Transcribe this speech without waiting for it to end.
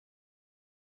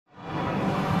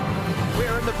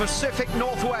the Pacific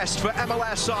Northwest for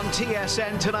MLS on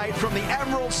TSN tonight from the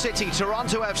Emerald City.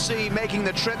 Toronto FC making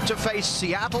the trip to face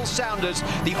Seattle Sounders,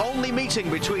 the only meeting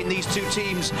between these two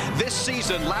teams this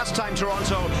season. Last time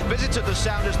Toronto visited the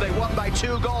Sounders, they won by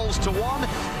 2-1.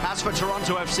 As for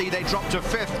Toronto FC, they dropped to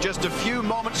 5th just a few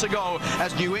moments ago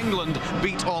as New England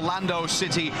beat Orlando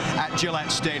City at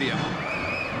Gillette Stadium.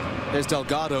 There's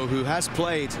Delgado, who has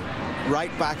played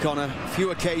right back on a few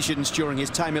occasions during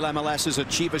his time in MLS as a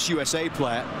Chivas USA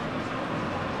player.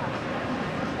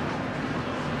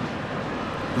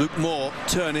 Luke Moore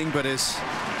turning but is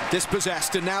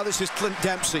dispossessed, and now this is Clint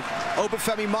Dempsey.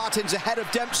 Obafemi Martins ahead of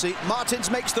Dempsey. Martins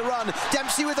makes the run.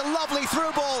 Dempsey with a lovely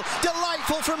through ball.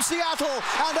 Delightful from Seattle,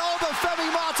 and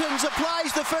Obafemi Martins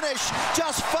applies the finish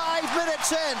just 5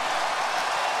 minutes in.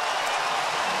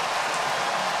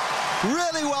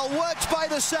 Really well worked by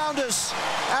the Sounders,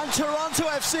 and Toronto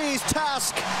FC's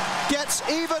task gets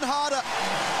even harder.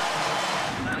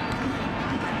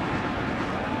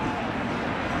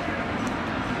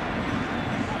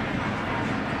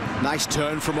 Nice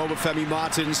turn from Obafemi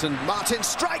Martins, and Martins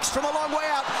strikes from a long way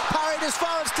out, parried as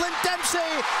far as Clint Dempsey.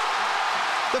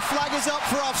 The flag is up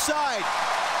for offside.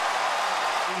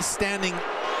 He's standing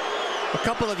a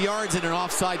couple of yards in an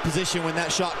offside position when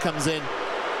that shot comes in.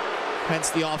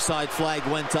 Hence the offside flag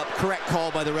went up. Correct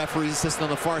call by the referee's assistant on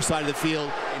the far side of the field.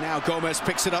 Now Gomez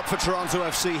picks it up for Toronto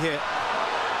FC here.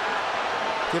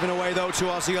 Given away though to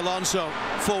Ozzy Alonso.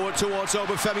 Forward towards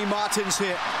Obafemi Martins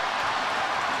here.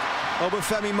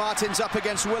 Obafemi Martins up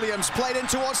against Williams. Played in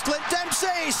towards Clint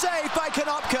Dempsey. Saved by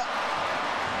Konopka.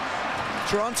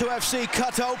 Toronto FC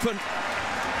cut open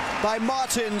by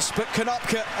Martins, but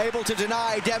Konopka able to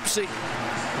deny Dempsey.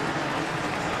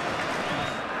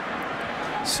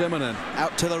 Simonin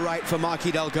out to the right for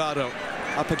Marky Delgado,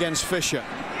 up against Fisher.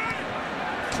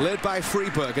 Cleared by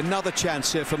Freeberg. Another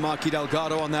chance here for Marky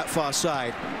Delgado on that far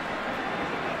side.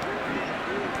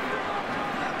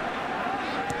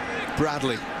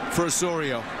 Bradley for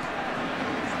Osorio.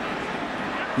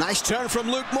 Nice turn from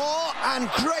Luke Moore, and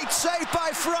great save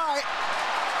by Fry.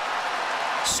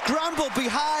 Scrambled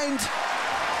behind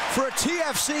for a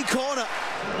TFC corner.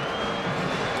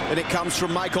 And it comes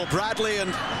from Michael Bradley,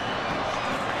 and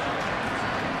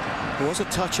there was a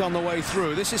touch on the way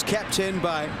through. This is kept in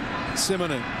by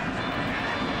Simonin.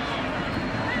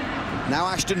 Now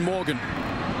Ashton Morgan.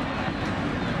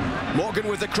 Morgan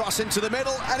with the cross into the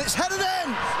middle, and it's headed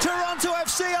in. Toronto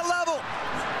FC a level.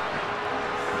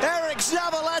 Eric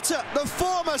Zavaleta, the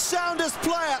former Sounders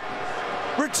player,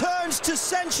 returns to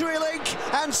CenturyLink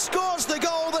and scores the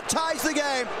goal that ties the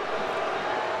game.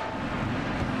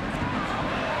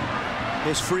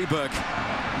 Here's Freeberg.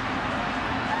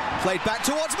 Played back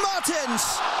towards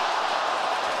Martins.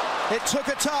 It took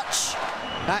a touch.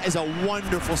 That is a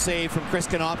wonderful save from Chris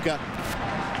Konopka.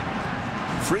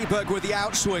 Freeberg with the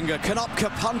outswinger. Konopka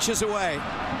punches away.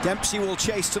 Dempsey will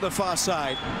chase to the far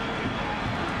side.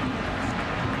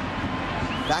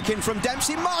 Back in from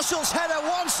Dempsey. Marshall's header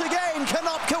once again.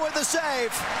 Konopka with the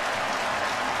save.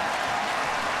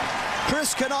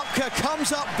 Chris Konopka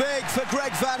comes up big for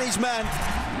Greg Vanney's men.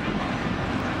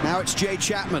 Now it's Jay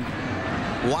Chapman.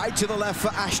 Wide to the left for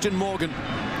Ashton Morgan.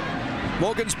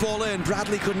 Morgan's ball in.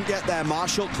 Bradley couldn't get there.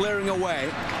 Marshall clearing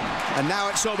away. And now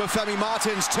it's Obafemi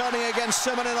Martins turning against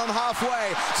Simonin on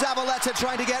halfway. Zavaleta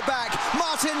trying to get back.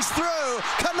 Martins through.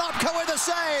 Konopka with a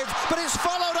save. But it's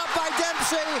followed up by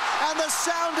Dempsey. And the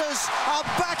Sounders are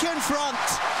back in front.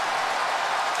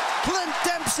 Clint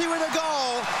Dempsey with a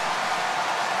goal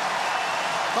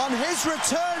on his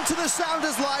return to the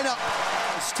Sounders lineup.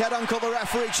 Ted Uncle, the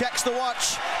referee, checks the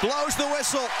watch, blows the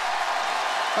whistle.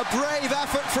 A brave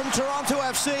effort from Toronto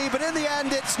FC, but in the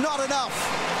end it's not enough.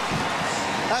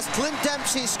 As Clint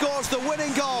Dempsey scores the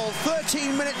winning goal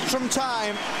 13 minutes from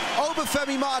time.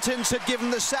 Obafemi Martins had given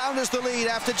the Sounders the lead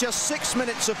after just 6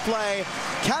 minutes of play.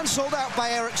 Cancelled out by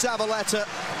Eric Zavaleta,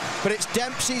 but it's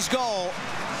Dempsey's goal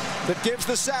that gives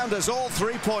the Sounders all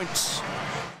 3 points.